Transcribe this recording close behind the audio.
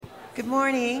Good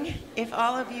morning. If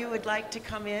all of you would like to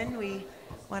come in, we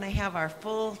want to have our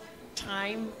full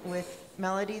time with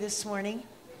Melody this morning.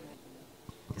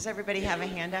 Does everybody have a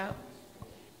handout?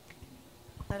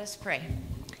 Let us pray.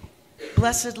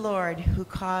 Blessed Lord, who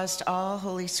caused all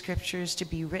holy scriptures to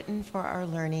be written for our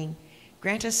learning,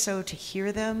 grant us so to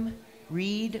hear them,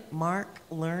 read, mark,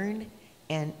 learn,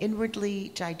 and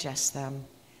inwardly digest them,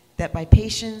 that by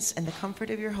patience and the comfort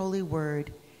of your holy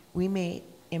word, we may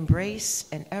embrace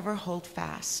and ever hold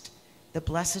fast the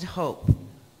blessed hope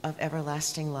of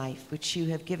everlasting life, which you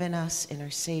have given us in our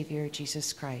Savior,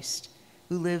 Jesus Christ,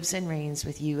 who lives and reigns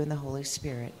with you in the Holy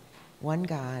Spirit, one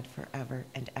God, forever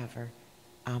and ever.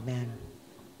 Amen.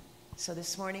 So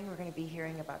this morning we're going to be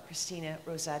hearing about Christina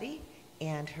Rossetti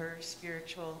and her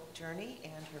spiritual journey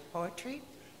and her poetry.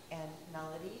 And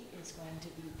Melody is going to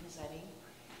be presenting.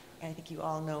 And I think you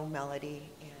all know Melody,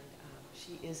 and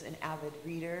she is an avid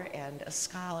reader and a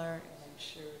scholar, and I'm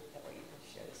sure that what you're going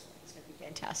to share this morning is going to be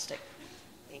fantastic.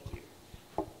 Thank you.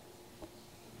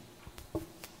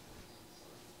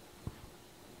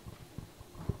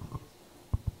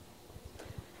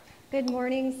 Good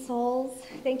morning, souls.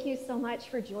 Thank you so much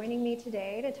for joining me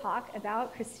today to talk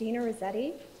about Christina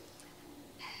Rossetti.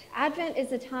 Advent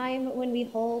is a time when we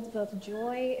hold both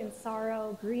joy and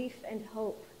sorrow, grief and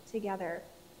hope together.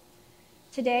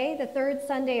 Today, the third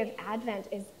Sunday of Advent,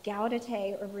 is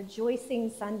Gaudete, or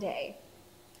Rejoicing Sunday.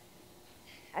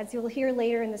 As you'll hear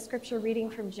later in the scripture reading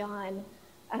from John,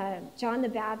 John the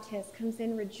Baptist comes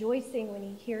in rejoicing when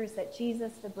he hears that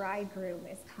Jesus, the bridegroom,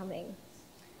 is coming.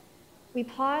 We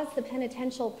pause the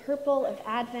penitential purple of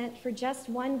Advent for just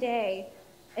one day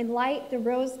and light the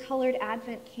rose-colored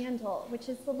Advent candle, which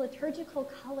is the liturgical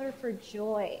color for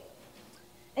joy.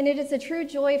 And it is a true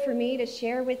joy for me to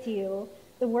share with you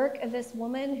the work of this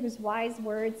woman whose wise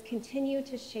words continue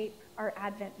to shape our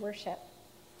Advent worship.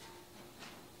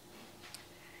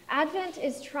 Advent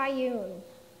is triune.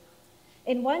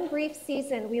 In one brief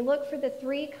season, we look for the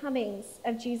three comings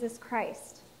of Jesus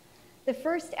Christ. The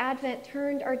first Advent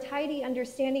turned our tidy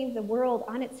understanding of the world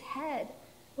on its head,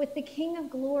 with the King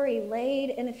of Glory laid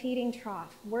in a feeding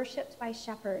trough, worshipped by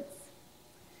shepherds.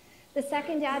 The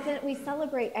second Advent we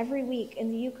celebrate every week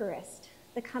in the Eucharist,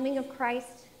 the coming of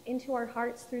Christ into our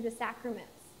hearts through the sacraments,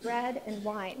 bread and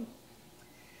wine.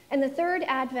 And the third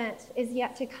Advent is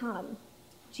yet to come,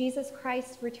 Jesus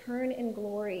Christ's return in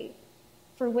glory,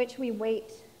 for which we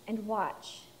wait and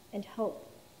watch and hope.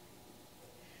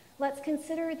 Let's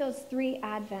consider those three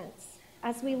Advents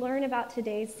as we learn about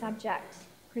today's subject,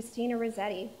 Christina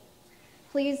Rossetti.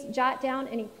 Please jot down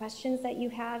any questions that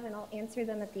you have, and I'll answer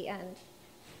them at the end.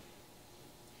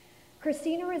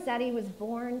 Christina Rossetti was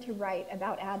born to write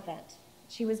about Advent.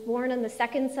 She was born on the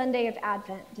second Sunday of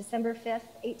Advent, December 5th,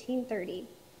 1830.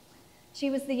 She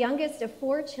was the youngest of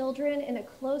four children in a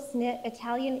close-knit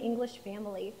Italian-English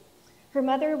family. Her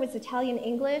mother was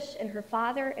Italian-English and her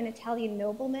father an Italian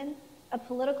nobleman, a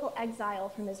political exile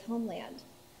from his homeland.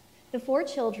 The four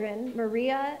children,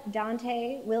 Maria,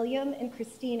 Dante, William, and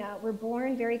Christina, were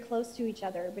born very close to each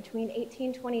other between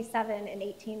 1827 and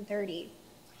 1830.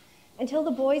 Until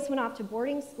the boys went off to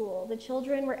boarding school, the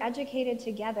children were educated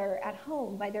together at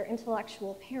home by their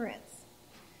intellectual parents.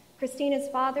 Christina's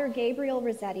father, Gabriel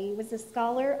Rossetti, was a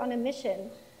scholar on a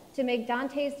mission to make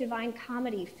Dante's Divine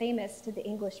Comedy famous to the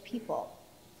English people.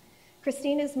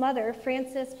 Christina's mother,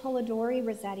 Frances Polidori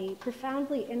Rossetti,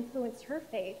 profoundly influenced her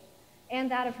faith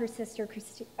and that of her sister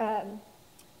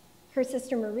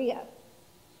Maria.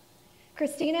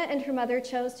 Christina and her mother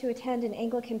chose to attend an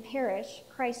Anglican parish,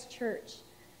 Christ Church,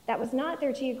 that was not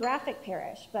their geographic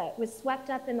parish, but was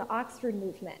swept up in the Oxford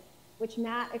movement, which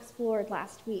Matt explored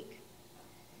last week.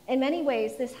 In many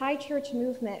ways, this high church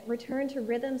movement returned to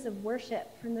rhythms of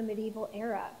worship from the medieval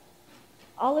era.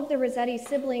 All of the Rossetti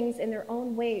siblings, in their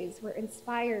own ways, were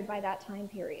inspired by that time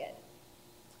period.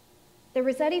 The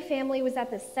Rossetti family was at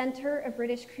the center of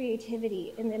British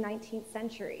creativity in the 19th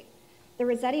century. The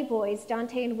Rossetti boys,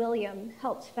 Dante and William,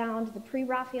 helped found the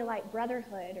Pre-Raphaelite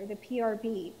Brotherhood, or the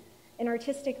PRB, an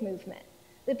artistic movement.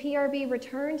 The PRB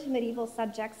returned to medieval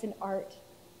subjects in art,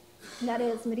 that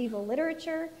is, medieval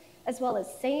literature, as well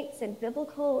as saints and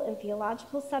biblical and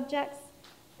theological subjects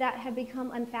that had become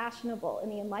unfashionable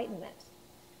in the Enlightenment.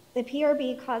 The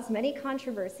PRB caused many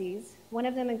controversies, one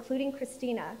of them including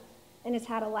Christina, and has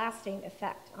had a lasting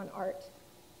effect on art.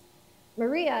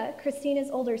 Maria,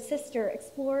 Christina's older sister,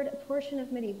 explored a portion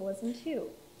of medievalism too.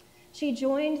 She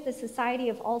joined the Society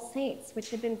of All Saints, which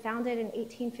had been founded in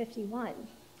 1851,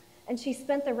 and she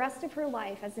spent the rest of her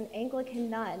life as an Anglican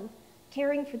nun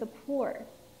caring for the poor.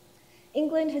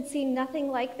 England had seen nothing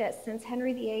like this since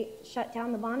Henry VIII shut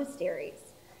down the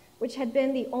monasteries. which had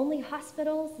been the only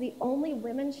hospitals, the only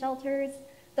women's shelters,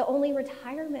 the only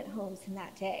retirement homes in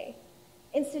that day.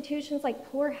 Institutions like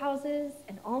poorhouses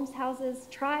and almshouses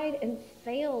tried and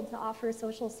failed to offer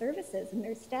social services in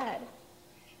their stead.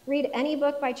 Read any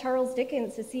book by Charles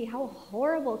Dickens to see how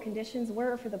horrible conditions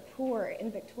were for the poor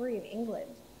in Victorian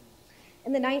England.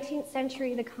 In the 19th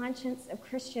century, the conscience of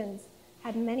Christians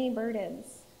had many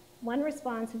burdens. One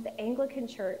response of the Anglican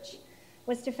Church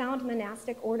was to found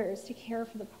monastic orders to care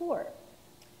for the poor.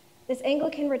 This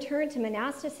Anglican return to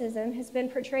monasticism has been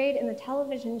portrayed in the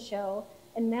television show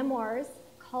and memoirs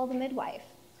Call the Midwife,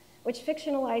 which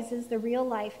fictionalizes the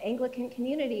real-life Anglican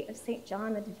community of St.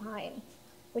 John the Divine,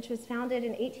 which was founded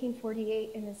in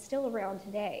 1848 and is still around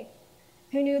today.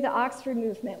 Who knew the Oxford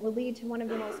movement would lead to one of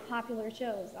the most popular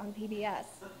shows on PBS?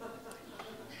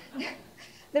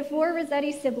 The four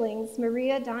Rossetti siblings,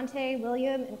 Maria, Dante,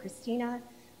 William, and Christina,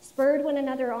 spurred one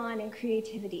another on in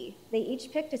creativity. They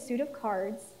each picked a suit of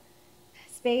cards,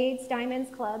 spades, diamonds,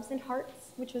 clubs, and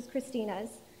hearts, which was Christina's,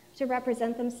 to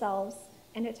represent themselves,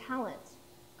 and a talent,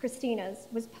 Christina's,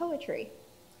 was poetry.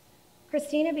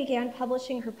 Christina began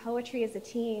publishing her poetry as a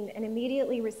teen and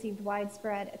immediately received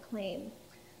widespread acclaim.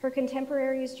 Her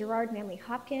contemporaries, Gerard Manley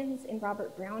Hopkins and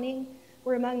Robert Browning,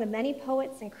 were among the many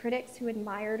poets and critics who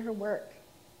admired her work.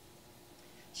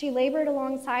 She labored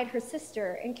alongside her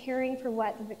sister in caring for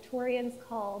what the Victorians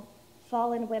called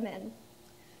fallen women.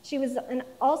 She was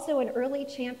also an early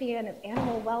champion of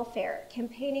animal welfare,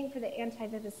 campaigning for the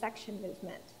anti-vivisection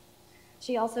movement.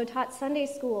 She also taught Sunday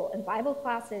school and Bible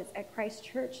classes at Christ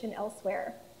Church and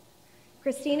elsewhere.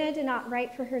 Christina did not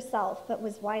write for herself, but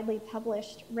was widely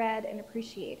published, read, and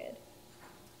appreciated.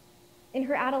 In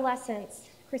her adolescence,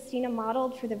 Christina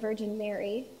modeled for the Virgin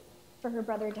Mary for her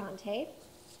brother Dante,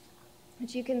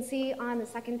 which you can see on the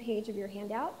second page of your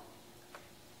handout.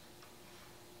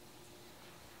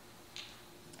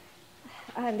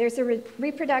 There's a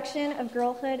reproduction of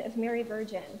Girlhood of Mary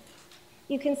Virgin.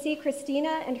 You can see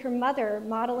Christina and her mother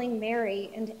modeling Mary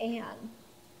and Anne.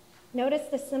 Notice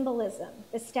the symbolism,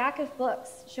 the stack of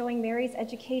books showing Mary's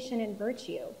education and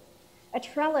virtue, a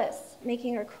trellis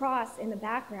making a cross in the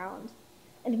background,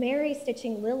 and Mary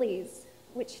stitching lilies,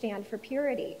 which stand for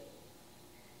purity.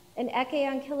 In Ecce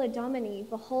Ancilla Domini,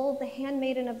 Behold the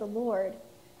Handmaiden of the Lord,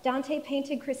 Dante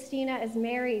painted Christina as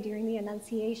Mary during the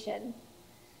Annunciation.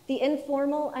 The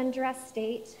informal, undressed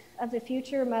state of the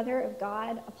future Mother of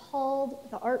God appalled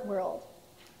the art world.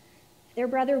 Their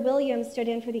brother William stood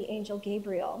in for the angel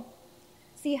Gabriel.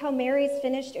 See how Mary's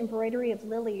finished embroidery of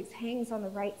lilies hangs on the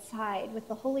right side, with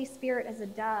the Holy Spirit as a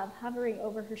dove hovering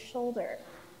over her shoulder.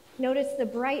 Notice the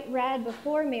bright red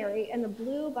before Mary and the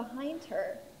blue behind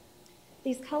her.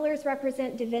 These colors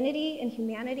represent divinity and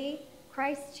humanity,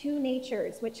 Christ's two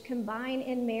natures, which combine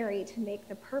in Mary to make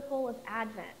the purple of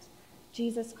Advent,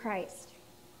 Jesus Christ.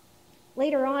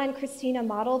 Later on, Christina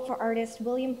modeled for artist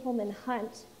William Holman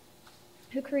Hunt,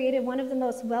 who created one of the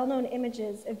most well-known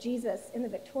images of Jesus in the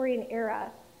Victorian era,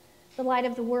 the Light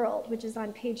of the World, which is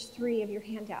on page 3 of your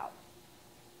handout.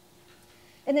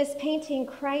 In this painting,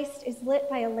 Christ is lit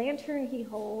by a lantern he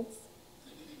holds,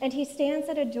 and he stands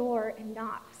at a door and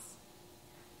knocks.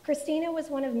 Christina was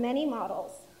one of many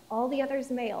models, all the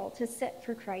others male, to sit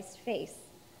for Christ's face.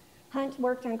 Hunt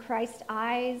worked on Christ's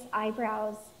eyes,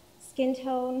 eyebrows, skin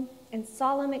tone, and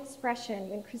solemn expression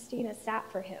when Christina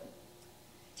sat for him.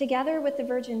 Together with the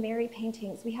Virgin Mary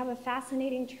paintings, we have a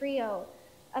fascinating trio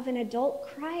of an adult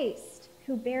Christ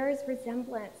who bears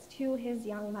resemblance to his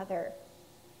young mother.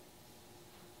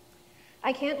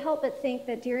 I can't help but think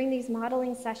that during these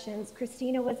modeling sessions,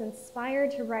 Christina was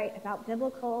inspired to write about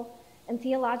biblical and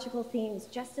theological themes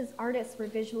just as artists were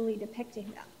visually depicting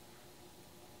them.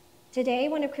 Today,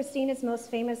 one of Christina's most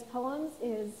famous poems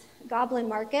is Goblin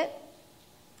Market,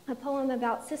 a poem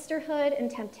about sisterhood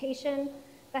and temptation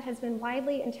that has been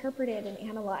widely interpreted and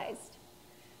analyzed.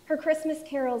 Her Christmas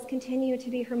carols continue to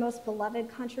be her most beloved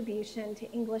contribution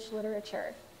to English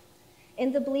literature.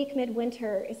 In the Bleak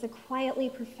Midwinter is a quietly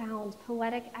profound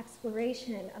poetic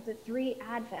exploration of the three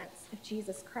advents of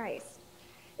Jesus Christ.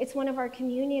 It's one of our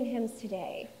communion hymns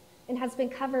today and has been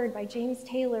covered by James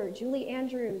Taylor, Julie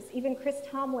Andrews, even Chris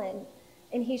Tomlin,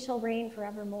 in He Shall Reign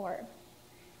Forevermore.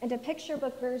 And a picture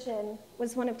book version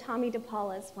was one of Tommy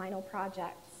DePaula's final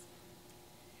projects.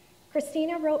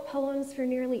 Christina wrote poems for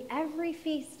nearly every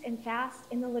feast and fast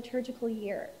in the liturgical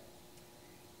year.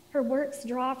 Her works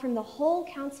draw from the whole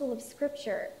counsel of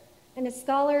Scripture, and a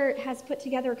scholar has put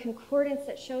together a concordance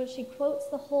that shows she quotes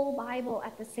the whole Bible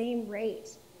at the same rate.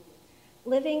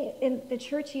 Living in the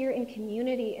church year in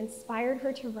community inspired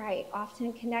her to write,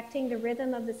 often connecting the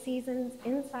rhythm of the seasons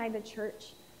inside the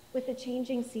church with the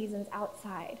changing seasons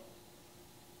outside.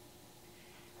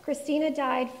 Christina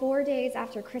died 4 days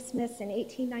after Christmas in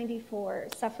 1894,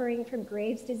 suffering from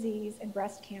Graves' disease and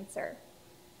breast cancer.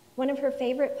 One of her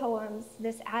favorite poems,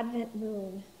 This Advent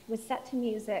Moon, was set to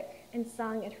music and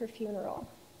sung at her funeral.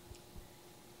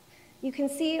 You can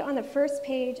see on the first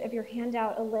page of your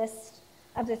handout a list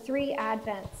of the 3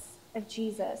 Advents of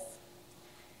Jesus.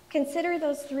 Consider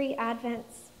those 3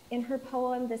 Advents in her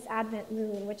poem, This Advent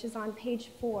Moon, which is on page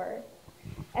 4.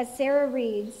 As Sarah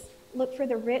reads, look for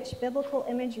the rich biblical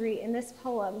imagery in this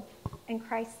poem and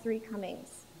Christ's 3 comings.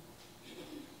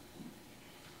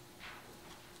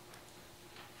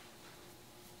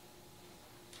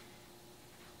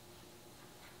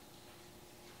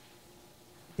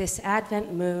 This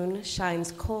Advent moon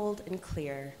shines cold and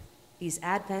clear. These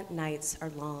Advent nights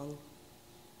are long.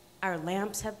 Our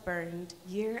lamps have burned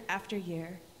year after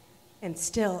year, and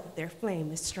still their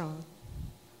flame is strong.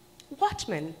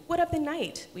 Watchman, what of the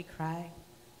night? We cry,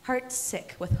 hearts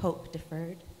sick with hope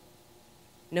deferred.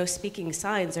 No speaking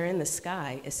signs are in the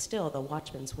sky is still the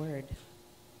watchman's word.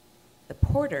 The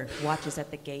porter watches at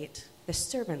the gate, the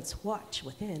servants watch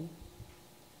within.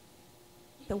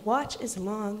 The watch is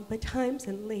long, but time's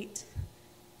in late.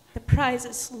 The prize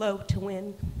is slow to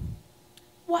win.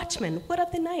 Watchman, what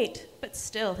of the night? But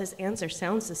still his answer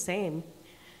sounds the same.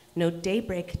 No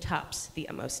daybreak tops the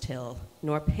utmost hill,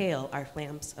 nor pale our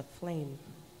lamps of flame.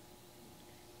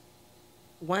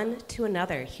 One to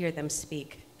another hear them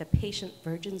speak, the patient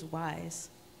virgins wise.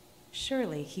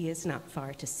 Surely he is not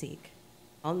far to seek.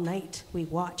 All night we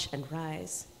watch and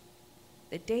rise.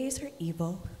 The days are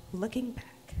evil, looking back.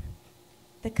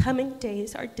 The coming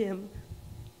days are dim.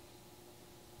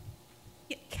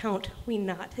 Yet count we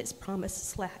not his promise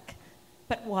slack,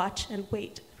 but watch and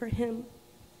wait for him.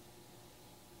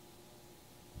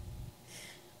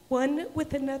 One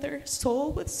with another,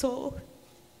 soul with soul,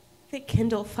 they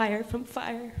kindle fire from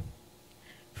fire.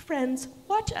 Friends,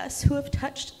 watch us who have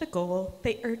touched the goal.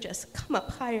 They urge us, come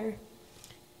up higher.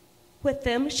 With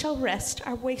them shall rest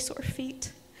our waysore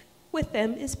feet. With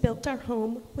them is built our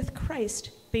home. With Christ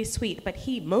be sweet, but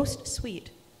he most sweet,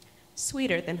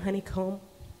 sweeter than honeycomb.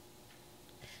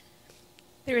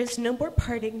 There is no more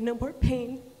parting, no more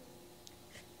pain.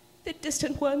 The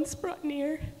distant ones brought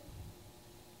near.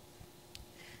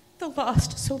 The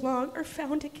lost so long are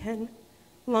found again,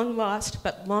 long lost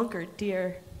but longer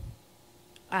dear.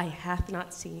 Eye hath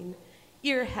not seen,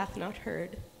 ear hath not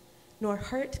heard, nor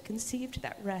heart conceived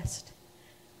that rest.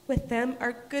 With them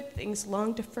are good things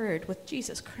long deferred, with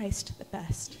Jesus Christ the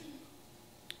best.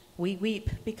 We weep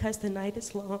because the night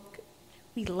is long.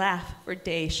 We laugh for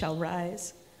day shall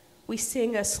rise. We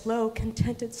sing a slow,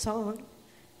 contented song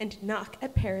and knock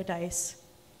at paradise.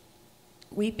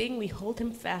 Weeping, we hold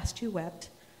him fast who wept.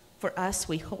 For us,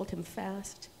 we hold him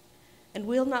fast. And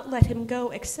we'll not let him go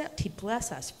except he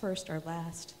bless us first or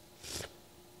last.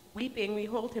 Weeping, we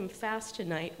hold him fast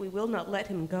tonight. We will not let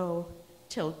him go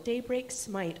till daybreak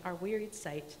smite our wearied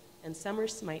sight and summer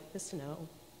smite the snow.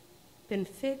 Then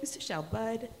figs shall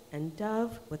bud, and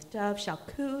dove with dove shall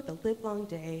coo the livelong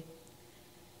day.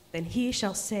 Then he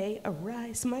shall say,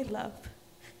 arise, my love,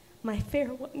 my fair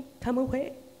one, come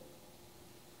away.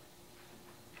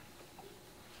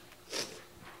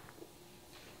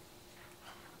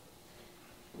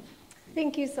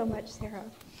 Thank you so much, Sarah.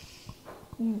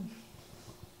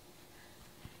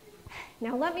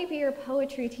 Now let me be your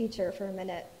poetry teacher for a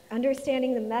minute.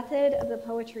 Understanding the method of the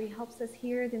poetry helps us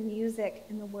hear the music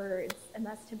and the words, and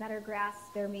thus to better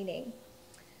grasp their meaning.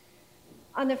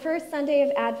 On the first Sunday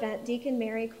of Advent, Deacon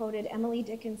Mary quoted Emily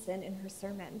Dickinson in her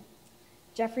sermon.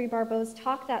 Jeffrey Barbauld's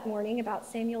talk that morning about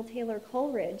Samuel Taylor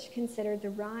Coleridge considered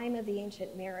the rhyme of the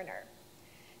Ancient Mariner.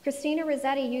 Christina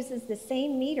Rossetti uses the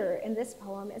same meter in this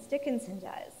poem as Dickinson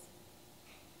does.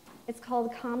 It's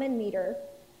called common meter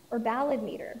or ballad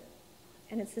meter,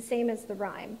 and it's the same as the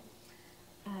rhyme.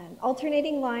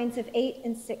 Alternating lines of 8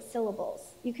 and 6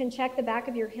 syllables. You can check the back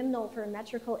of your hymnal for a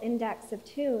metrical index of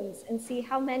tunes and see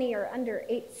how many are under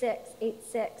 8-6,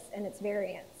 8-6, and its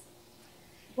variants.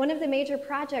 One of the major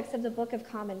projects of the Book of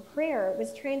Common Prayer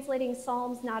was translating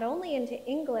Psalms not only into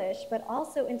English, but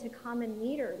also into common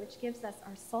meter, which gives us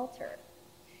our Psalter.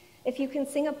 If you can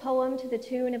sing a poem to the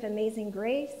tune of Amazing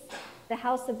Grace, The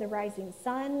House of the Rising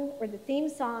Sun, or the theme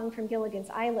song from Gilligan's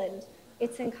Island,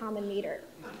 it's in common meter.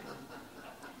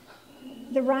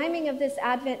 The rhyming of this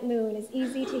Advent moon is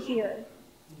easy to hear.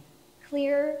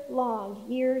 Clear, long,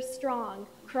 year strong,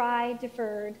 cry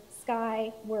deferred,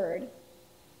 sky word.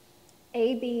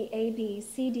 A, B, A, B,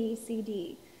 C, D, C,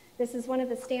 D. This is one of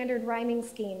the standard rhyming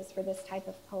schemes for this type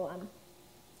of poem.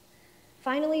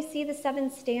 Finally, see the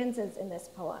 7 stanzas in this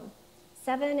poem.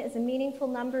 7 is a meaningful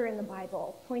number in the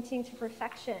Bible, pointing to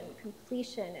perfection,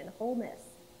 completion, and wholeness.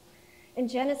 In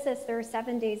Genesis, there are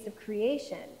 7 days of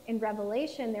creation. In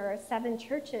Revelation, there are 7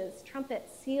 churches,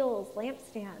 trumpets, seals,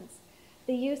 lampstands.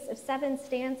 The use of 7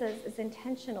 stanzas is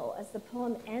intentional as the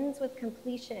poem ends with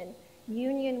completion,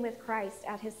 union with Christ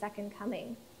at his second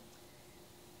coming.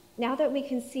 Now that we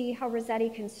can see how Rossetti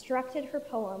constructed her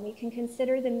poem, we can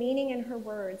consider the meaning in her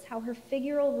words, how her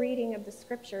figural reading of the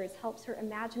scriptures helps her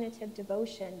imaginative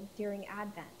devotion during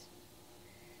Advent.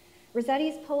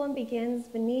 Rossetti's poem begins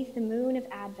beneath the moon of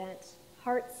Advent,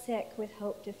 heart sick with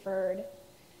hope deferred.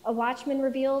 A watchman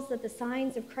reveals that the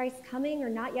signs of Christ's coming are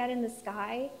not yet in the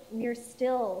sky. We are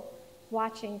still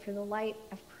watching for the light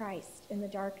of Christ in the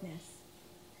darkness.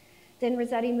 Then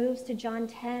Rossetti moves to John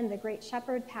 10, the great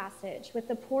shepherd passage, with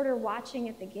the porter watching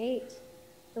at the gate.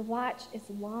 The watch is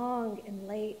long and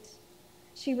late.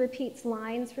 She repeats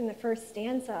lines from the first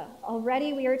stanza.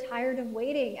 Already we are tired of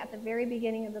waiting at the very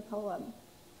beginning of the poem.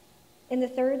 In the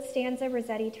third stanza,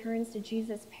 Rossetti turns to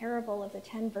Jesus' parable of the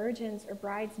 10 virgins or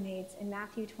bridesmaids in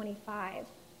Matthew 25.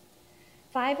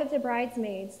 5 of the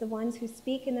bridesmaids, the ones who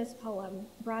speak in this poem,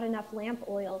 brought enough lamp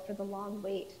oil for the long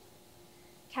wait.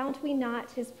 Count we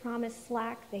not his promise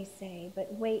slack, they say,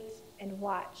 but wait and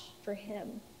watch for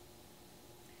him.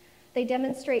 They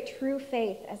demonstrate true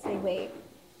faith as they wait.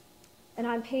 And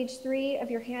on page 3 of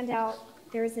your handout,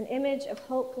 there is an image of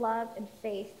hope, love, and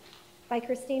faith by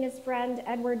Christina's friend,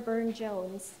 Edward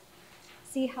Burne-Jones.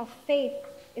 See how faith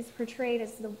is portrayed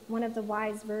as one of the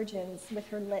wise virgins with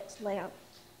her lit lamp.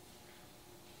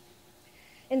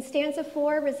 In stanza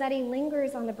 4, Rossetti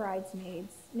lingers on the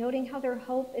bridesmaids, noting how their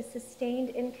hope is sustained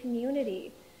in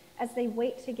community as they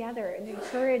wait together and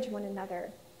encourage one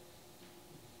another.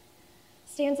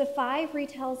 Stanza 5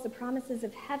 retells the promises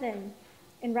of heaven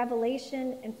in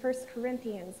Revelation and 1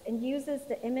 Corinthians and uses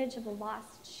the image of a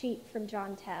lost sheep from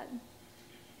John 10.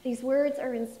 These words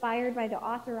are inspired by the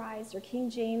Authorized or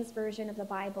King James Version of the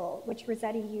Bible, which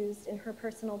Rossetti used in her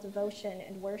personal devotion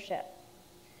and worship.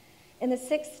 In the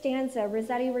 6th stanza,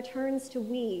 Rossetti returns to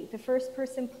we, the first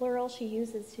person plural she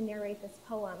uses to narrate this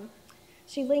poem.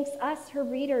 She links us, her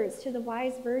readers, to the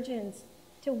wise virgins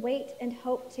to wait and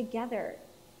hope together.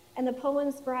 And the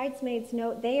poem's bridesmaids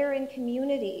note they are in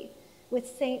community with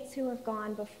saints who have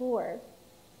gone before.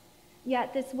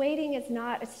 Yet this waiting is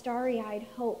not a starry-eyed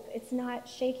hope. It's not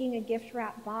shaking a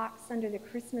gift-wrap box under the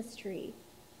Christmas tree.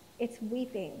 It's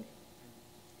weeping.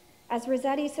 As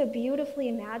Rossetti so beautifully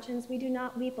imagines, we do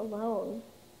not weep alone.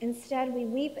 Instead, we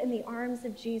weep in the arms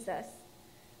of Jesus.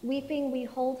 Weeping, we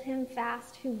hold him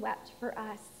fast who wept for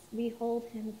us. We hold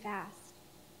him fast.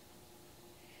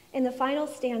 In the final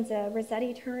stanza,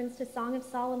 Rossetti turns to Song of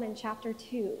Solomon, chapter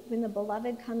 2, when the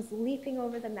beloved comes leaping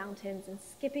over the mountains and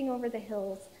skipping over the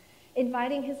hills,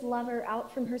 inviting his lover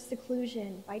out from her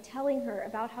seclusion by telling her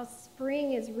about how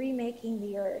spring is remaking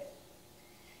the earth.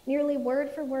 Nearly word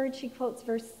for word, she quotes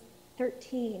verse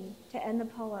 13 to end the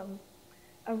poem.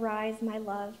 Arise, my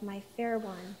love, my fair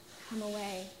one, come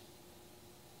away.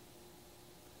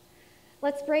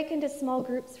 Let's break into small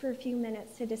groups for a few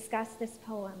minutes to discuss this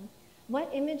poem. What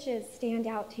images stand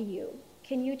out to you?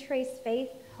 Can you trace faith,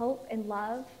 hope, and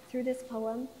love through this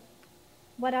poem?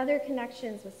 What other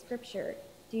connections with Scripture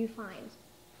do you find?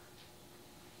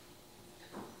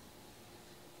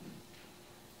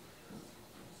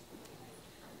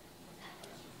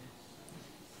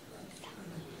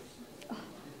 Oh,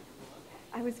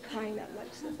 I was crying that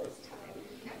much the first time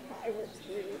I worked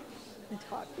through the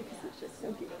talk because it's just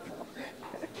so beautiful.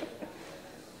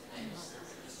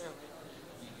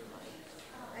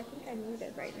 I think I'm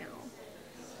muted right now.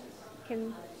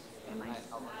 Am I?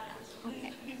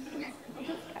 Okay.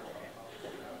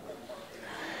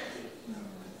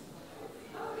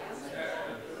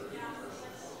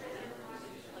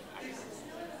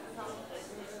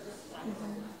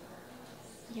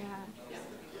 Yeah.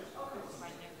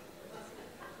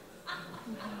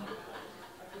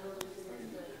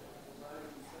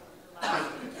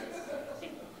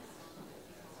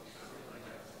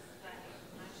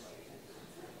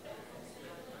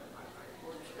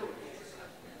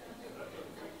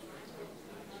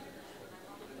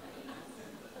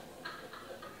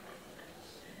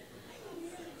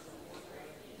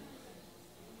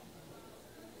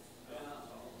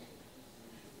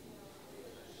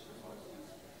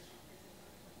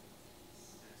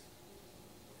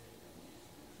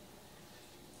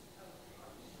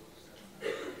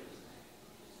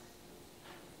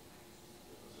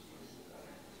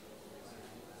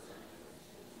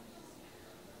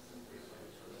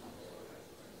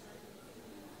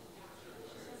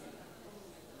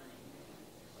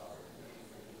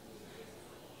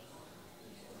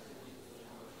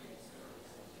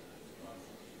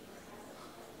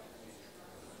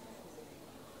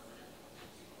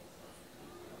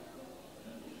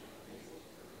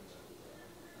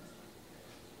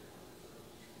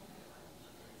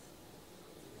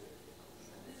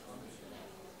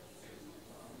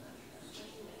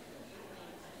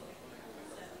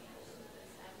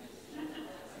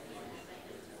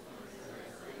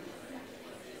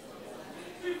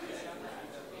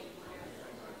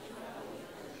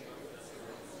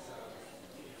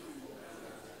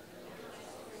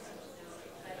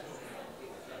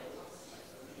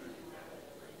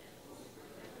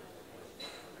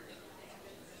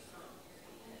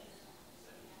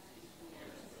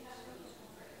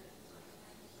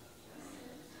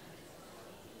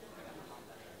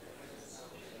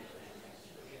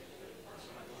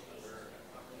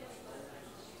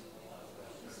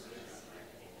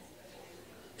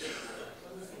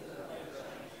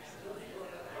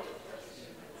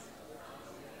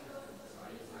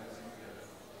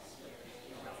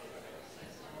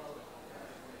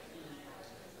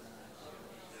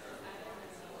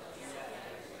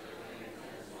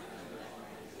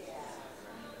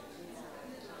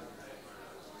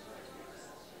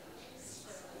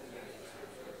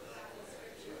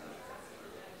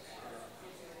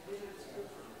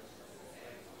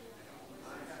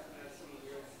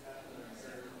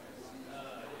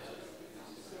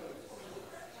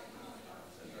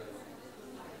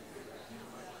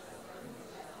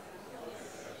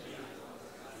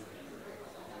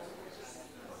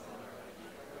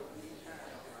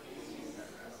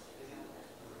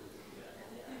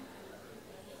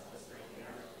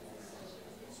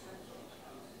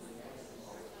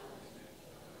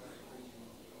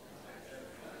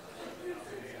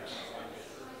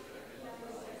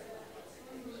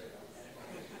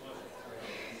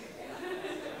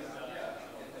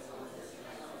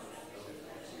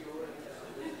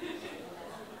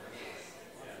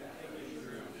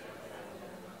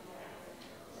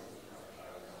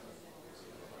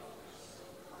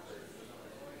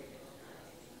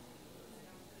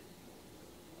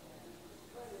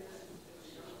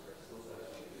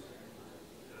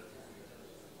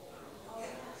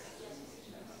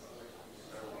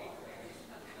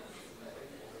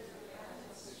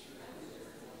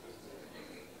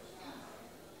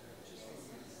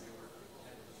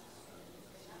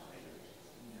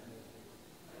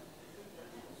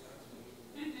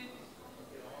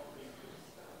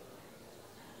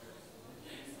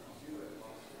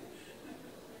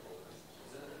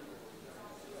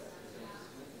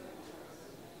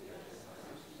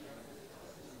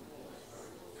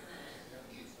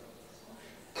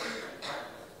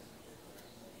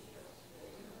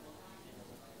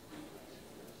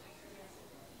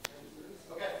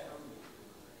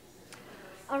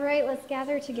 right, let's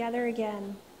gather together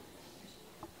again.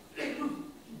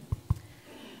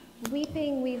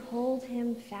 Weeping, we hold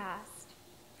him fast.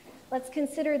 Let's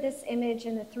consider this image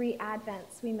in the 3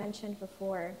 Advents we mentioned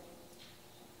before.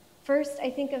 First, I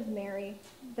think of Mary,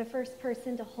 the first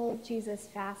person to hold Jesus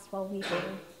fast while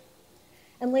weeping.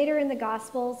 And later in the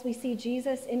Gospels, we see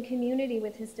Jesus in community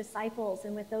with his disciples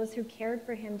and with those who cared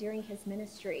for him during his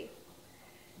ministry.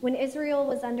 When Israel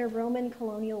was under Roman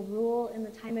colonial rule in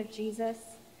the time of Jesus,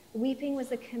 weeping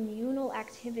was a communal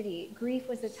activity. Grief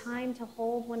was a time to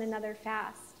hold one another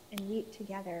fast and weep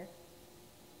together.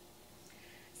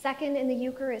 Second, in the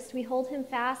Eucharist, we hold him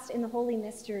fast in the Holy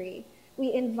Mystery.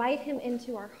 We invite him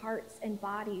into our hearts and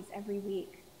bodies every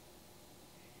week.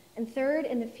 And third,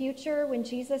 in the future, when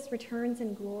Jesus returns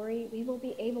in glory, we will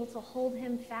be able to hold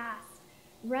him fast,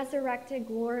 resurrected,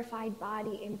 glorified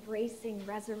body, embracing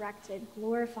resurrected,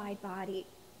 glorified body.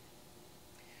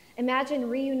 Imagine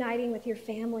reuniting with your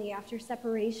family after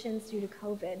separations due to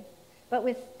COVID, but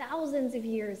with thousands of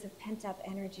years of pent-up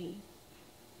energy.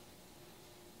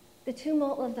 The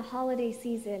tumult of the holiday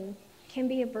season can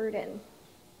be a burden.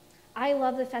 I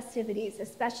love the festivities,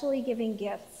 especially giving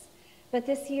gifts. But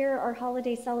this year, our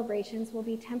holiday celebrations will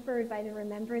be tempered by the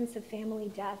remembrance of family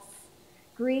deaths,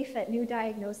 grief at new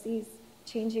diagnoses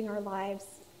changing our lives,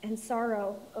 and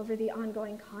sorrow over the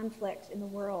ongoing conflict in the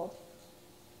world.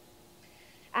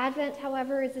 Advent,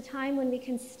 however, is a time when we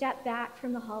can step back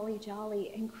from the holly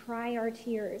jolly and cry our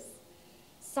tears.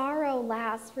 Sorrow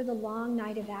lasts for the long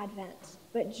night of Advent,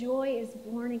 but joy is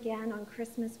born again on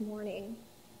Christmas morning.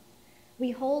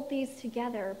 We hold these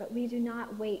together, but we do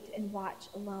not wait and watch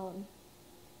alone.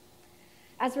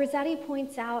 As Rossetti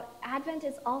points out, Advent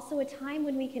is also a time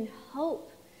when we can hope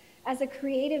as a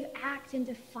creative act in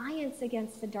defiance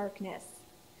against the darkness.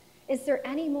 Is there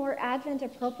any more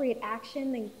Advent-appropriate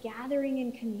action than gathering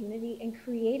in community and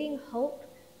creating hope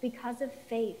because of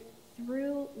faith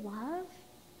through love?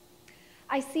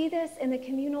 I see this in the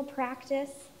communal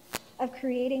practice of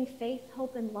creating faith,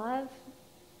 hope, and love,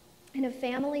 in a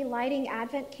family lighting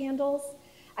Advent candles.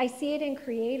 I see it in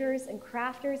creators and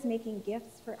crafters making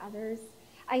gifts for others.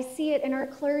 I see it in our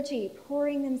clergy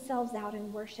pouring themselves out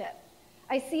in worship.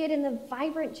 I see it in the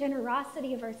vibrant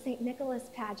generosity of our St. Nicholas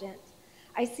pageant.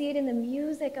 I see it in the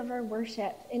music of our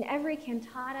worship, in every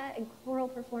cantata and choral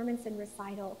performance and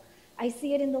recital. I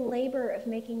see it in the labor of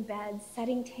making beds,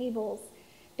 setting tables,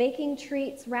 baking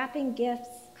treats, wrapping gifts,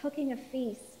 cooking a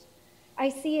feast. I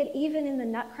see it even in the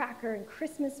Nutcracker and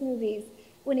Christmas movies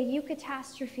when a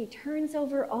eucatastrophe turns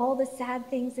over all the sad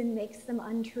things and makes them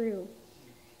untrue.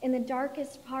 In the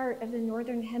darkest part of the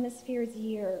Northern Hemisphere's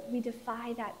year, we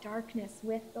defy that darkness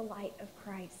with the light of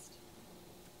Christ.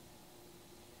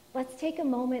 Let's take a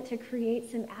moment to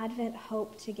create some Advent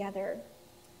hope together.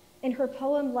 In her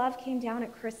poem, Love Came Down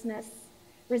at Christmas,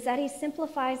 Rossetti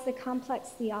simplifies the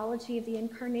complex theology of the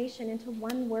Incarnation into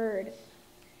one word.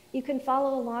 You can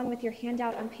follow along with your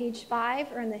handout on page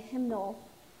 5 or in the hymnal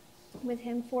with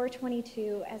hymn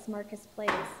 422 as Marcus plays.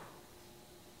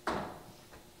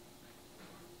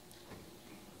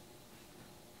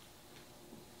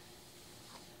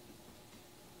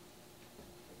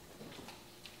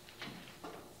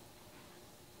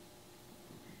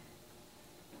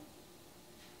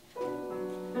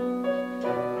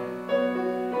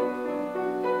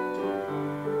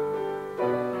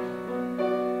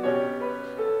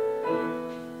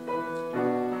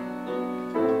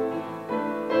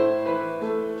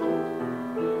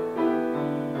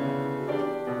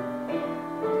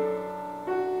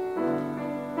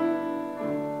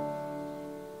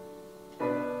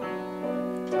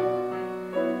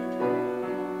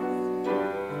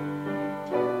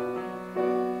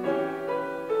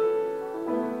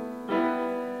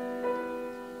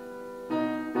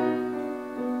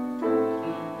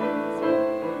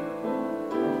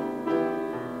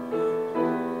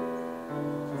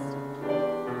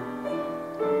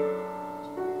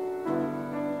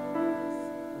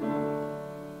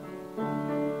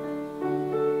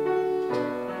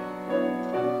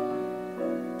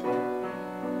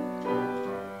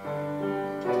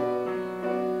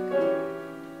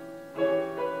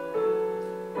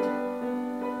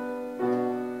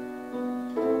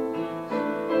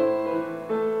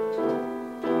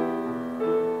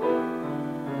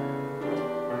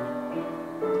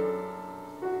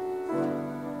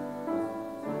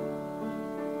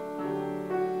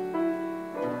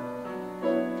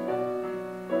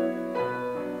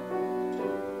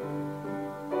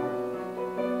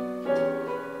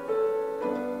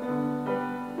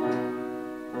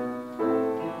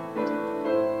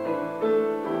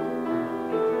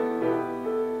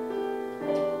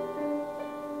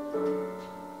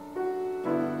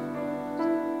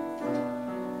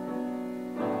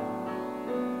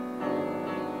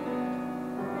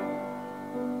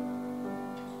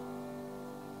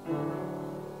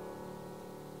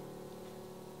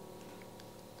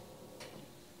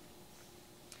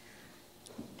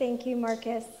 Thank you,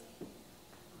 Marcus.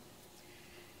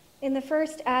 In the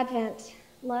first Advent,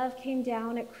 love came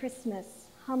down at Christmas,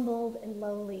 humbled and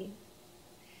lowly.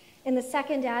 In the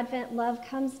second Advent, love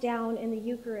comes down in the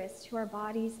Eucharist to our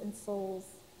bodies and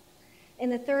souls.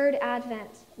 In the third Advent,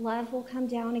 love will come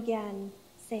down again,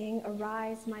 saying,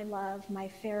 "Arise, my love, my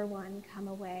fair one, come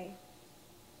away."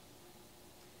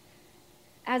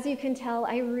 As you can tell,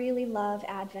 I really love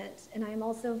Advent, and I'm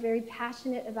also very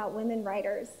passionate about women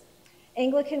writers.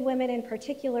 Anglican women in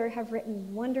particular have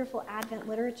written wonderful Advent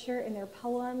literature in their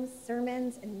poems,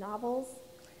 sermons, and novels.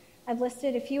 I've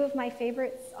listed a few of my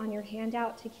favorites on your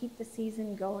handout to keep the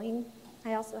season going.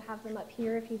 I also have them up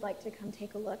here if you'd like to come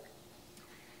take a look.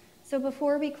 So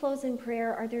before we close in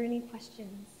prayer, are there any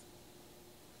questions?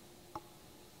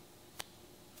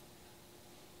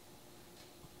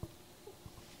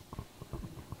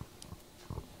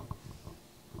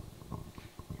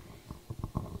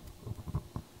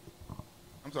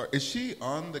 I'm sorry, is she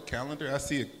on the calendar? I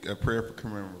see a prayer for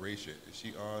commemoration. Is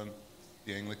she on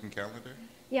the Anglican calendar?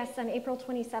 Yes, on April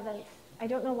 27th. I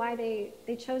don't know why they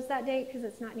chose that date because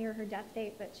it's not near her death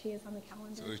date, but she is on the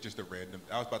calendar. So it's just a random,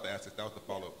 I was about to ask this, that was the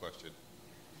follow-up question.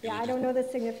 Yeah, I don't know the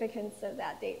significance of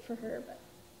that date for her, but.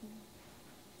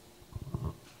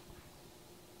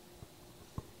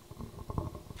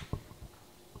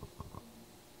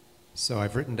 So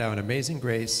I've written down Amazing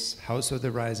Grace, House of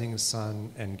the Rising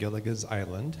Sun, and Gilligan's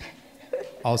Island.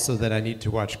 Also that I need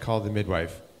to watch Call the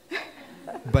Midwife.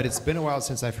 But it's been a while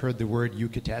since I've heard the word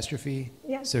eucatastrophe.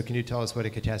 Yes. So can you tell us what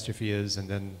a catastrophe is and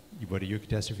then what a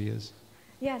eucatastrophe is?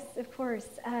 Yes, of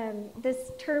course.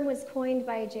 This term was coined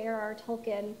by J.R.R.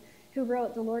 Tolkien, who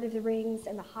wrote The Lord of the Rings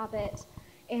and The Hobbit.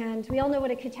 And we all know what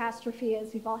a catastrophe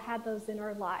is. We've all had those in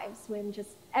our lives when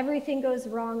just everything goes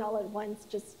wrong all at once,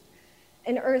 just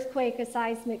an earthquake, a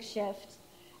seismic shift.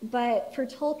 But for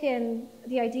Tolkien,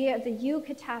 the idea of the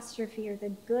eucatastrophe, or the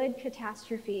good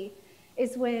catastrophe,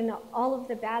 is when all of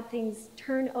the bad things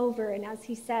turn over, and as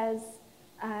he says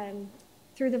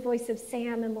through the voice of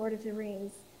Sam in Lord of the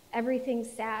Rings, everything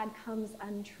sad comes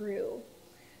untrue.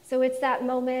 So it's that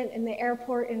moment in the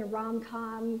airport in a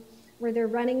rom-com where they're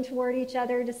running toward each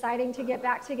other, deciding to get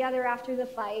back together after the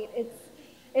fight.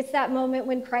 It's that moment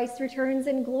when Christ returns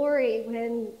in glory,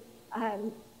 when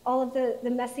all of the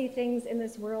messy things in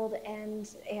this world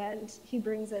end and he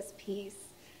brings us peace.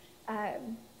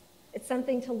 It's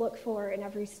something to look for in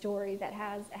every story that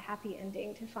has a happy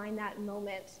ending, to find that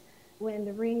moment when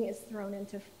the ring is thrown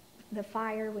into the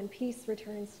fire, when peace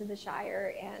returns to the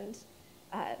Shire,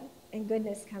 and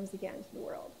goodness comes again to the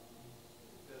world.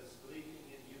 Does believing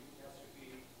in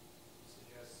eucatastrophe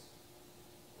suggest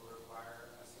or require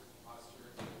a certain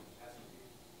posture in catastrophe?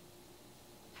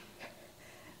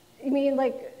 You mean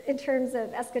like in terms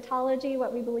of eschatology,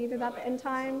 what we believe about the end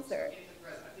times? Or? In the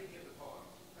present, I think in the poem,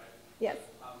 right? Yes.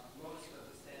 Most of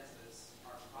the stanzas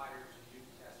are prior to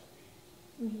eucatastrophe.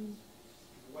 Mm-hmm.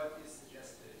 What is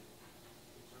suggested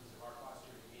in terms of our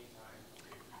posture in the meantime if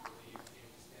we believe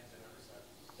in stanza number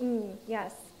 7?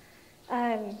 Yes.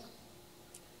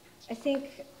 I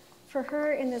think for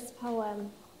her in this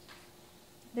poem,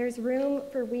 there's room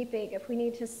for weeping if we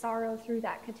need to sorrow through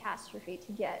that catastrophe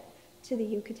to get to the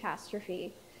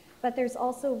eucatastrophe. But there's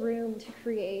also room to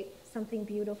create something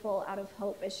beautiful out of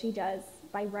hope, as she does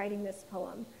by writing this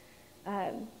poem.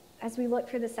 As we look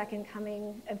for the second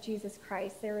coming of Jesus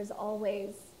Christ, there is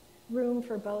always room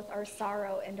for both our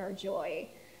sorrow and our joy.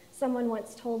 Someone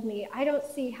once told me, I don't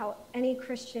see how any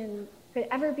Christian could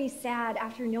ever be sad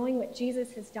after knowing what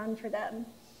Jesus has done for them.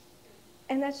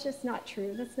 And that's just not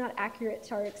true. That's not accurate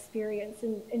to our experience.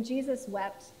 And Jesus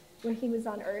wept when he was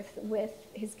on earth with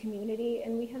his community,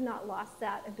 and we have not lost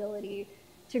that ability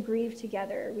to grieve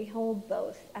together. We hold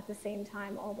both at the same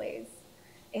time always.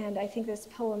 And I think this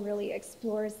poem really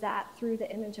explores that through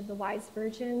the image of the wise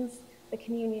virgins, the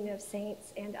communion of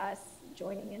saints, and us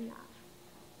joining in that.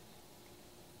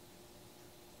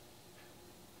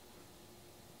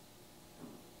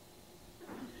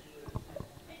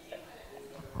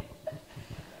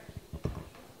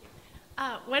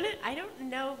 I don't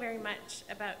know very much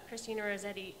about Christina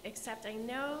Rossetti, except I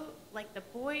know like the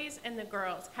boys and the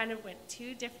girls kind of went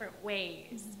two different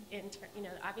ways.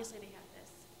 Obviously they have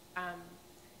this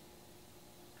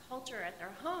culture at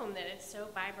their home that is so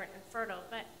vibrant and fertile,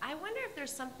 but I wonder if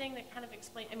there's something that kind of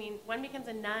explains, one becomes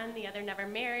a nun, the other never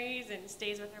marries and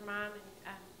stays with her mom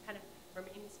and kind of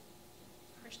remains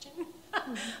Christian.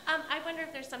 I wonder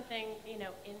if there's something, in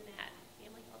that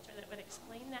family culture that would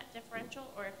explain that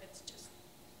differential, or if it's just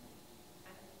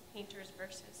painters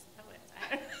versus poets.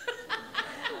 I don't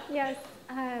know. Yes.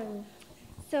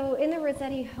 So in the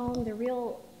Rossetti home, the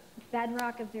real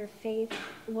bedrock of their faith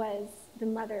was the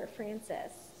mother,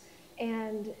 Frances.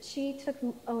 And she took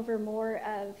over more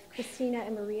of Christina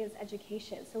and Maria's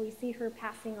education. So we see her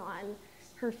passing on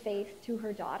her faith to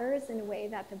her daughters in a way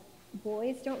that the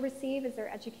boys don't receive, as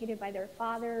they're educated by their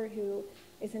father, who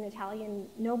is an Italian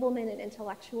nobleman and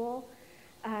intellectual.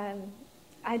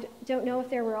 I don't know if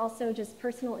there were also just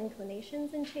personal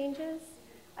inclinations and changes,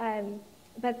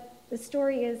 but the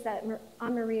story is that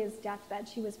on Maria's deathbed,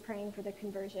 she was praying for the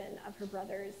conversion of her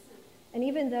brothers. And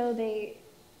even though they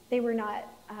were not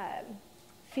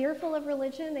fearful of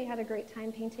religion, they had a great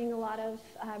time painting a lot of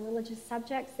religious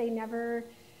subjects, they never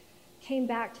came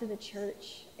back to the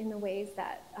church in the ways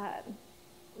that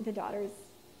the daughters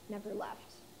never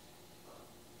left.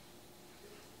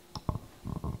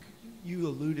 You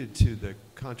alluded to the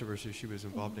controversy she was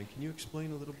involved in. Can you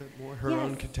explain a little bit more her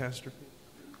own catastrophe?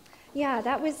 Yeah,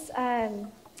 that was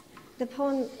the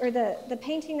poem, or the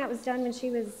painting that was done when she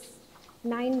was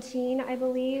 19, I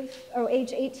believe, or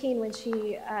age 18 when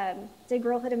she did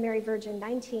Girlhood of Mary Virgin,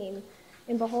 19,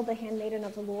 in Behold the Handmaiden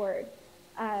of the Lord.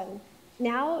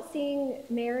 Now seeing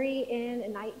Mary in a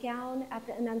nightgown at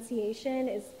the Annunciation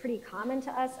is pretty common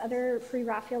to us. Other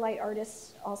pre-Raphaelite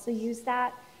artists also use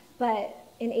that, but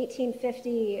in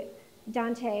 1850,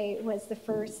 Dante was the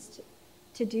first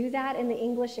to do that in the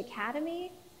English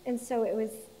Academy, and so it was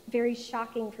very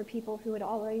shocking for people who had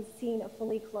always seen a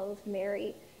fully clothed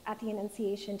Mary at the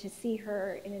Annunciation to see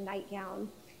her in a nightgown,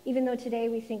 even though today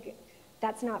we think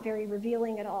that's not very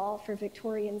revealing at all for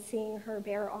Victorians, seeing her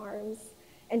bare arms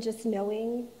and just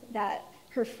knowing that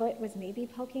her foot was maybe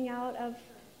poking out of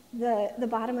the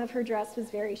bottom of her dress was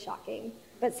very shocking.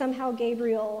 But somehow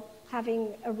Gabriel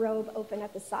having a robe open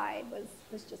at the side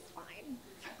was just fine.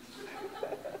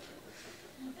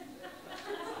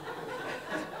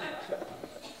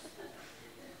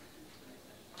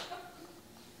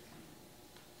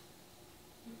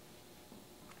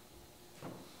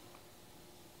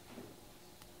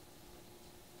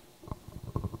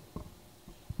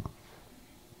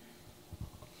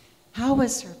 How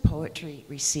was her poetry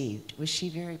received? Was she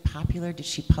very popular? Did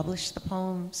she publish the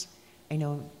poems? I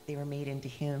know they were made into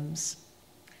hymns.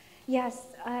 Yes,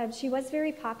 she was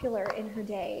very popular in her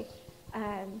day.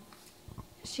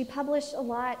 She published a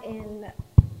lot in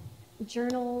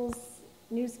journals,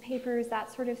 newspapers,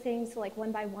 that sort of thing. So like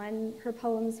one by one, her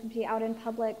poems would be out in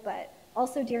public, but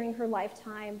also during her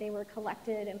lifetime, they were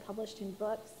collected and published in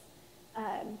books.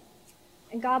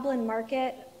 And Goblin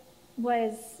Market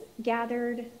was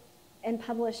gathered and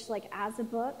published like as a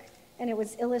book, and it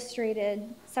was illustrated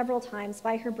several times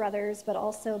by her brothers, but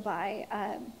also by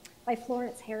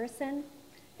Florence Harrison.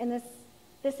 And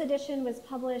this edition was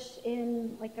published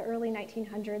in like the early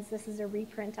 1900s. This is a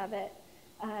reprint of it,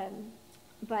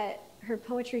 but her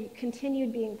poetry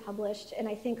continued being published, and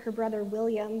I think her brother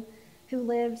William, who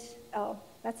lived, oh,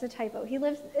 that's a typo, he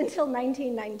lived until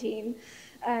 1919,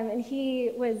 and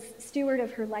he was steward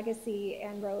of her legacy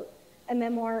and wrote a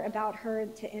memoir about her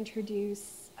to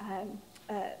introduce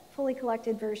a fully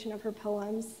collected version of her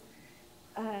poems,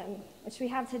 which we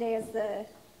have today as the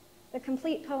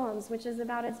complete poems, which is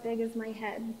about as big as my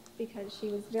head because she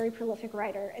was a very prolific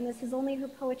writer. And this is only her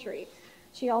poetry.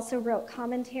 She also wrote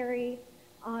commentary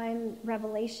on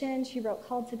Revelation. She wrote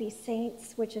Called to be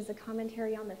Saints, which is a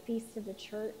commentary on the feast of the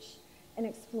church and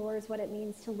explores what it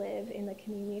means to live in the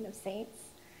communion of saints.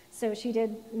 So she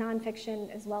did nonfiction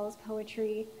as well as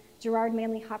poetry. Gerard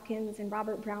Manley Hopkins and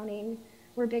Robert Browning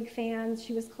were big fans.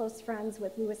 She was close friends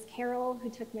with Lewis Carroll, who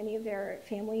took many of their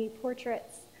family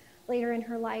portraits later in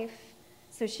her life.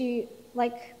 So she,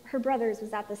 like her brothers,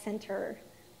 was at the center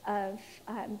of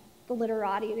the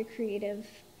literati, the creative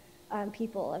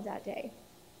people of that day.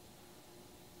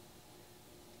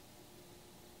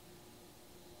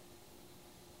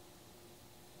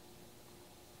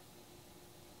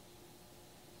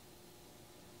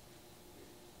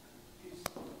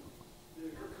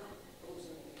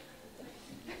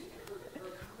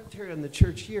 On the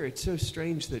church year, it's so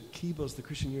strange that Keeble's The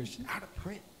Christian Year is out of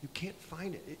print. You can't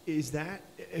find it. Is that,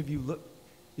 have you looked,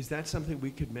 is that something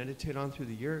we could meditate on through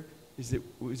the year? Is it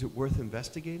worth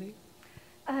investigating?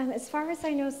 As far as I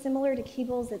know, similar to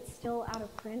Keeble's, it's still out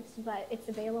of print, but it's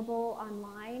available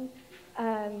online.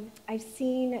 I've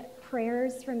seen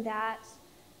prayers from that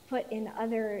put in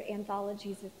other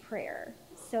anthologies of prayer.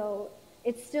 So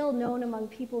it's still known among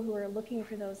people who are looking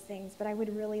for those things, but I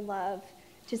would really love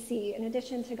to see, in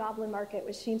addition to Goblin Market,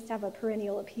 which seems to have a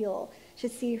perennial appeal, to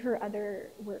see her other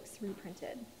works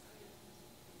reprinted.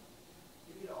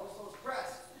 You need All Souls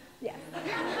Press. Yeah.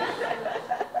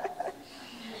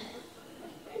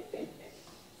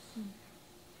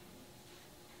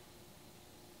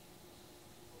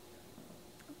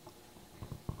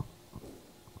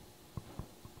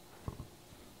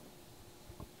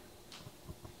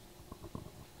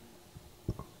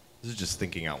 This is just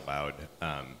thinking out loud,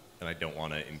 and I don't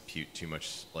want to impute too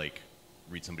much, like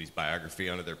read somebody's biography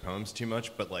onto their poems too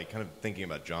much, but like kind of thinking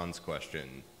about John's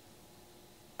question,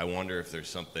 I wonder if there's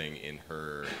something in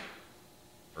her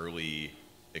early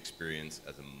experience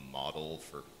as a model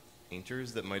for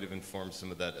painters that might have informed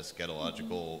some of that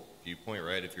eschatological viewpoint,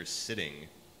 right? If you're sitting,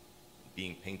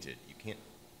 being painted, you're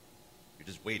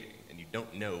just waiting, and you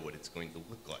don't know what it's going to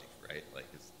look like, right? Like,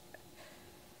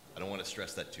 I don't want to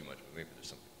stress that too much, but maybe there's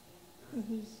something.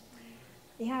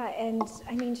 Yeah, and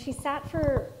I mean, she sat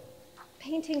for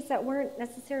paintings that weren't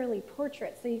necessarily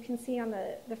portraits. So you can see on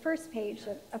the first page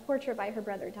a portrait by her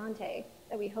brother Dante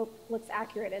that we hope looks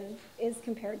accurate and is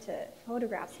compared to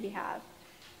photographs we have.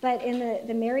 But in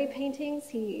the Mary paintings,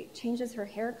 he changes her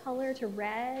hair color to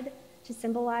red to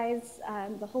symbolize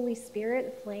the Holy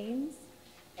Spirit, the flames.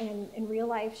 And in real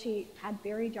life, she had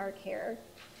very dark hair.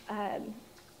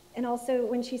 And also,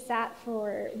 when she sat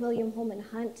for William Holman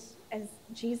Hunt as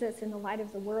Jesus in the light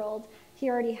of the world, he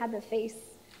already had the face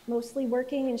mostly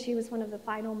working, and she was one of the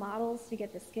final models to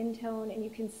get the skin tone. And you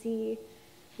can see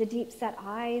the deep set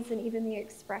eyes and even the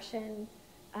expression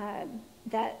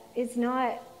that is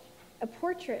not a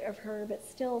portrait of her, but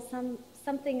still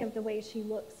something of the way she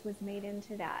looks was made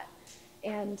into that.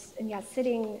 And yeah,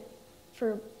 sitting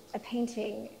for a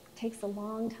painting takes a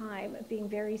long time of being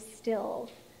very still,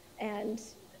 and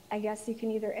I guess you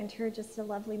can either enter just a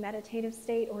lovely meditative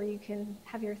state, or you can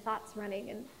have your thoughts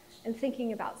running and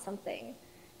thinking about something.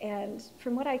 And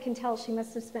from what I can tell, she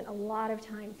must have spent a lot of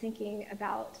time thinking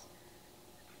about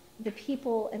the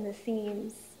people and the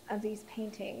themes of these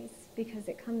paintings, because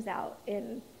it comes out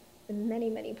in the many,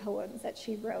 many poems that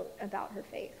she wrote about her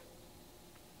faith.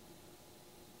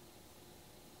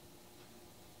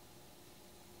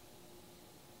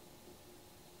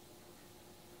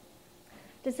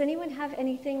 Does anyone have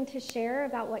anything to share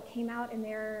about what came out in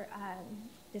their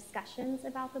discussions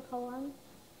about the poem?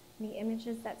 Any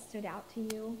images that stood out to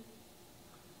you?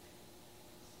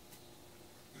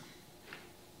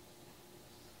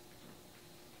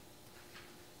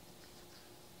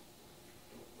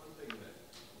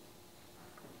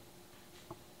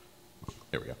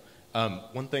 There we go.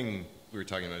 One thing we were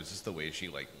talking about is just the way she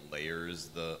like layers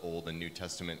the Old and New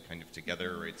Testament kind of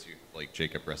together, right? So you have, like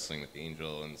Jacob wrestling with the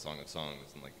angel and the Song of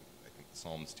Songs, and like I think the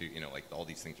Psalms too. You know, like all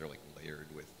these things are like layered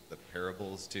with the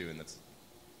parables too, and that's,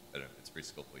 I don't know, it's pretty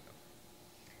skillfully done.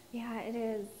 Yeah, it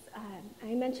is.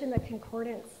 I mentioned the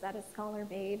concordance that a scholar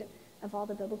made of all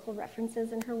the biblical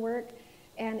references in her work,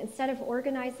 and instead of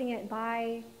organizing it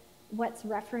by what's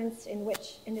referenced in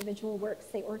which individual works,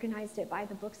 they organized it by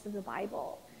the books of the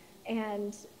Bible.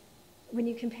 And when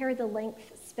you compare the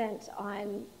length spent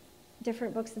on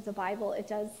different books of the Bible, it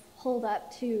does hold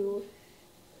up to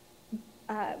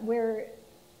where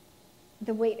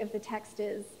the weight of the text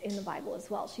is in the Bible as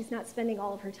well. She's not spending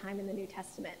all of her time in the New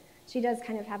Testament. She does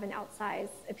kind of have an outsized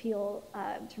appeal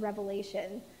to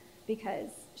Revelation,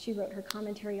 because she wrote her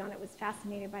commentary on it, was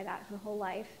fascinated by that her whole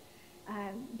life.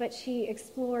 But she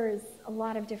explores a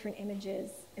lot of different images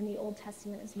in the Old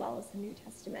Testament as well as the New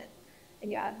Testament.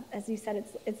 And yeah, as you said,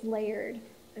 it's layered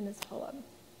in this poem.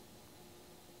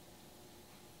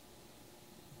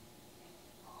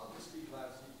 I'll just speak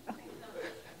last. Okay.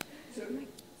 So,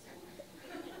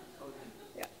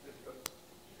 Yeah.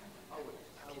 I'll wait.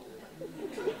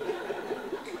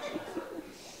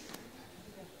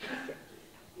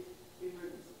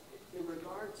 In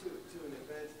regard to an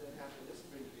event that happened, this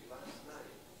happened to be last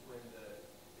night, when the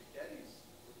Gettys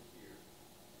were here,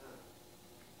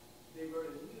 they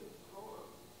wrote a new poem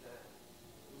that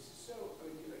was so, I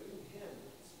mean, even him,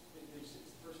 it's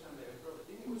the first time they ever wrote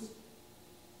it, and it was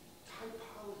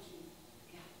typology,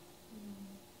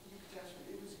 New Testament,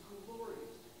 it was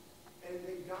glorious. And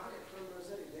they got it from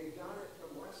Rossetti, they got it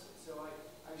from Wesley. So I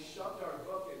shoved our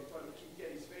book in front of Keith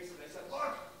Getty's face, and I said,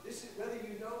 look, this is, whether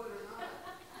you know it or not,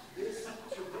 this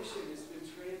tradition has been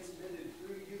transmitted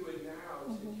through you and now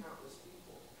to countless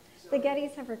people. So, The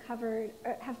Gettys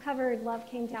have covered Love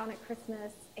Came Down at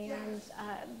Christmas and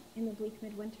In the Bleak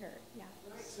Midwinter. Yeah.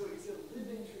 right, so it's a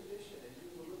living tradition.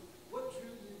 And what drew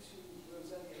you to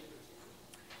Rossetti in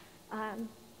particular?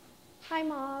 Hi,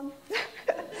 Mom.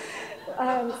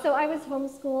 So I was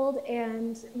homeschooled,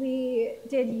 and we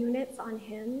did units on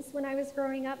hymns when I was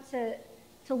growing up to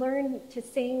learn to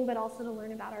sing, but also to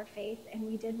learn about our faith. And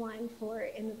we did one for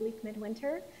In the Bleak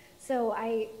Midwinter. So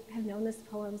I have known this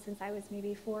poem since I was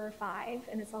maybe 4 or 5,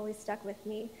 and it's always stuck with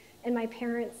me. And my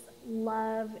parents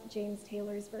love James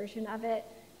Taylor's version of it.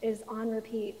 It is on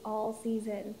repeat all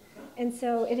season. And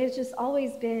so it has just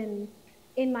always been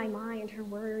in my mind, her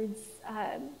words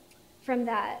from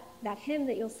that hymn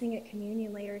that you'll sing at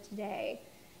communion later today.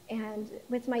 And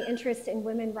with my interest in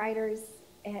women writers,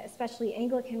 especially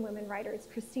Anglican women writers,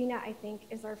 Christina, I think,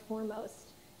 is our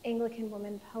foremost Anglican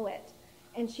woman poet.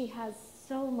 And she has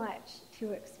so much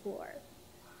to explore.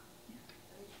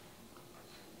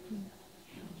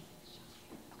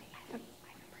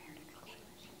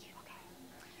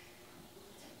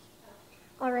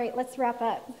 All right, let's wrap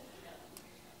up.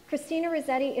 Christina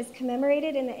Rossetti is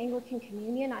commemorated in the Anglican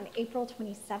Communion on April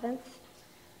 27th.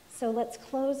 So let's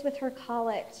close with her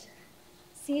collect.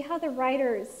 See how the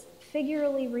writers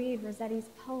figuratively read Rossetti's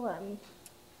poem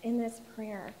in this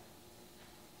prayer.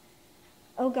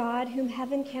 O God, whom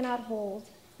heaven cannot hold,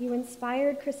 you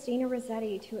inspired Christina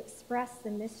Rossetti to express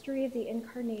the mystery of the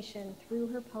Incarnation through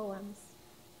her poems.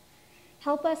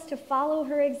 Help us to follow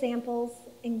her examples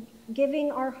in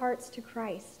giving our hearts to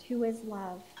Christ, who is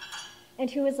love, and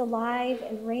who is alive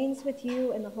and reigns with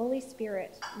you in the Holy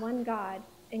Spirit, one God,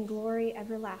 in glory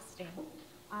everlasting.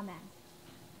 Amen.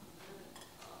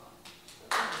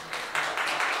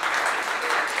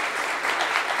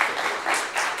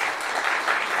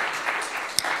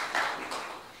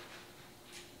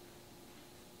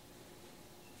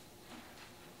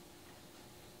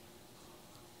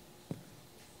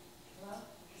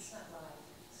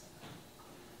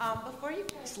 Before you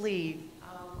guys leave,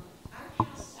 I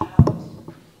passed out,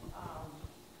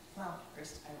 well,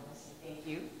 first I want to say thank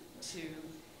you to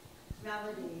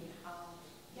Melody.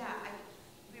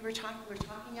 We were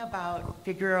talking about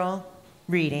figural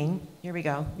reading. Here we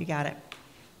go, you got it.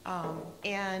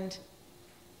 And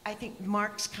I think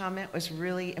Mark's comment was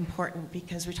really important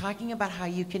because we're talking about how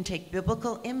you can take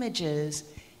biblical images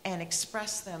and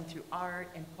express them through art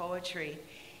and poetry.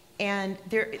 And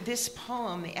this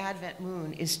poem, The Advent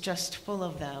Moon, is just full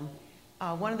of them.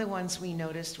 One of the ones we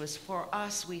noticed was, for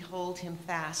us we hold him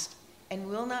fast and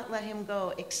will not let him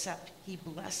go except he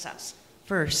bless us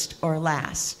first or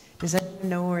last. Does anyone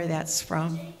know where that's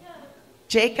from?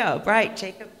 Jacob, right,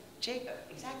 Jacob,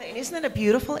 exactly. And isn't that a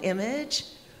beautiful image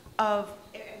of,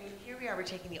 I mean, here we are, we're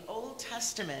taking the Old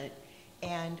Testament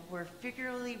and we're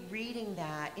figuratively reading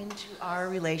that into our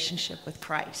relationship with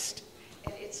Christ.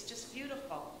 And it's just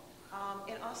beautiful.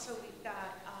 And also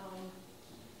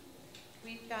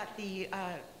we've got the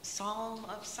Psalm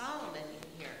of Solomon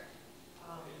in here.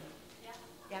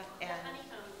 And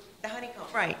the honeycomb,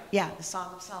 right? Yeah, the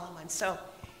Song of Solomon. So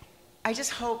I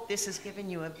just hope this has given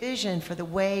you a vision for the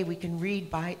way we can read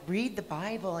the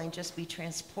Bible and just be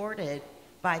transported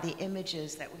by the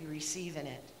images that we receive in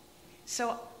it.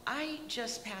 So I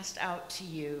just passed out to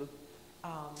you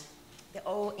the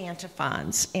O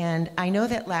antiphons, and I know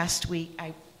that last week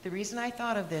the reason I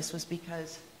thought of this was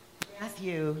because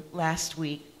Matthew last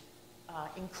week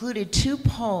included two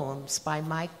poems by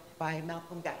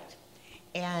Malcolm Guite.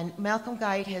 And Malcolm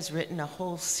Guite has written a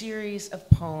whole series of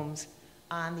poems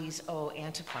on these O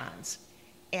antiphons.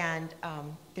 And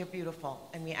they're beautiful.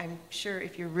 I mean, I'm sure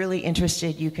if you're really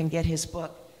interested, you can get his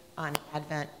book on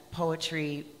Advent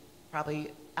poetry,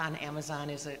 probably on Amazon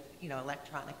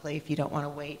electronically if you don't want to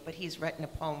wait. But he's written a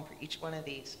poem for each one of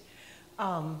these.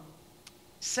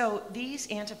 So these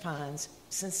antiphons,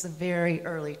 since the very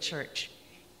early church,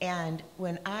 and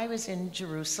when I was in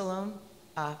Jerusalem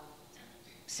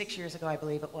 6 years ago, I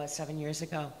believe it was, 7 years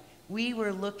ago, we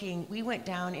went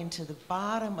down into the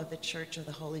bottom of the Church of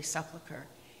the Holy Sepulchre,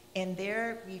 and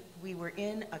there we were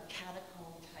in a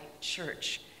catacomb-type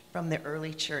church from the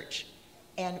early church,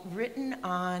 and written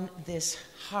on this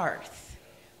hearth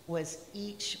was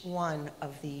each one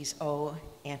of these O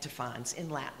antiphons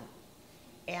in Latin.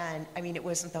 And I mean, it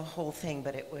wasn't the whole thing,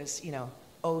 but it was,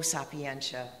 O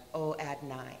Sapientia, O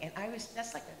Adonai. And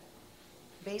that's like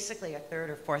basically a 3rd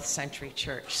or 4th century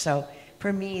church. So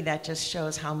for me, that just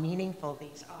shows how meaningful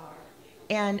these are.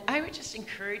 And I would just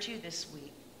encourage you this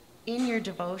week, in your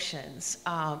devotions,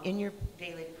 in your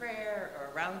daily prayer or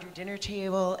around your dinner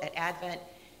table at Advent,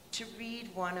 to read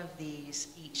one of these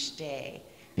each day,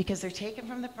 because they're taken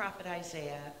from the prophet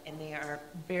Isaiah, and they are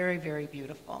very, very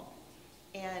beautiful.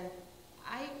 And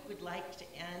I would like to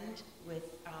end with,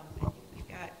 I think we've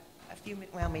got a few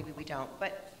minutes, well, maybe we don't,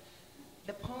 but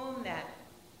the poem that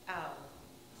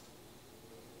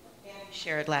Andy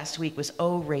shared last week was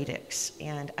O Radix,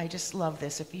 and I just love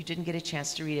this. If you didn't get a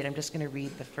chance to read it, I'm just going to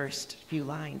read the first few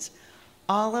lines.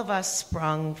 All of us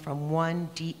sprung from one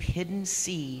deep hidden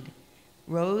seed,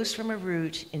 rose from a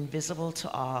root invisible to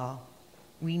all.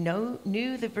 We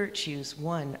knew the virtues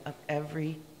one of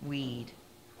every weed.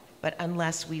 But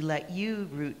unless we let you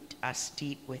root us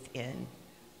deep within,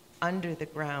 under the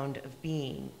ground of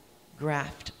being,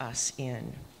 graft us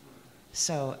in.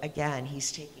 So again,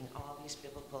 he's taking all these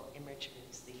biblical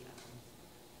imageries, the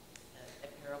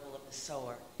parable of the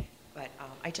sower, But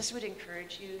I just would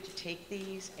encourage you to take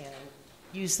these and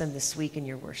use them this week in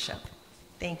your worship.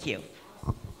 Thank you.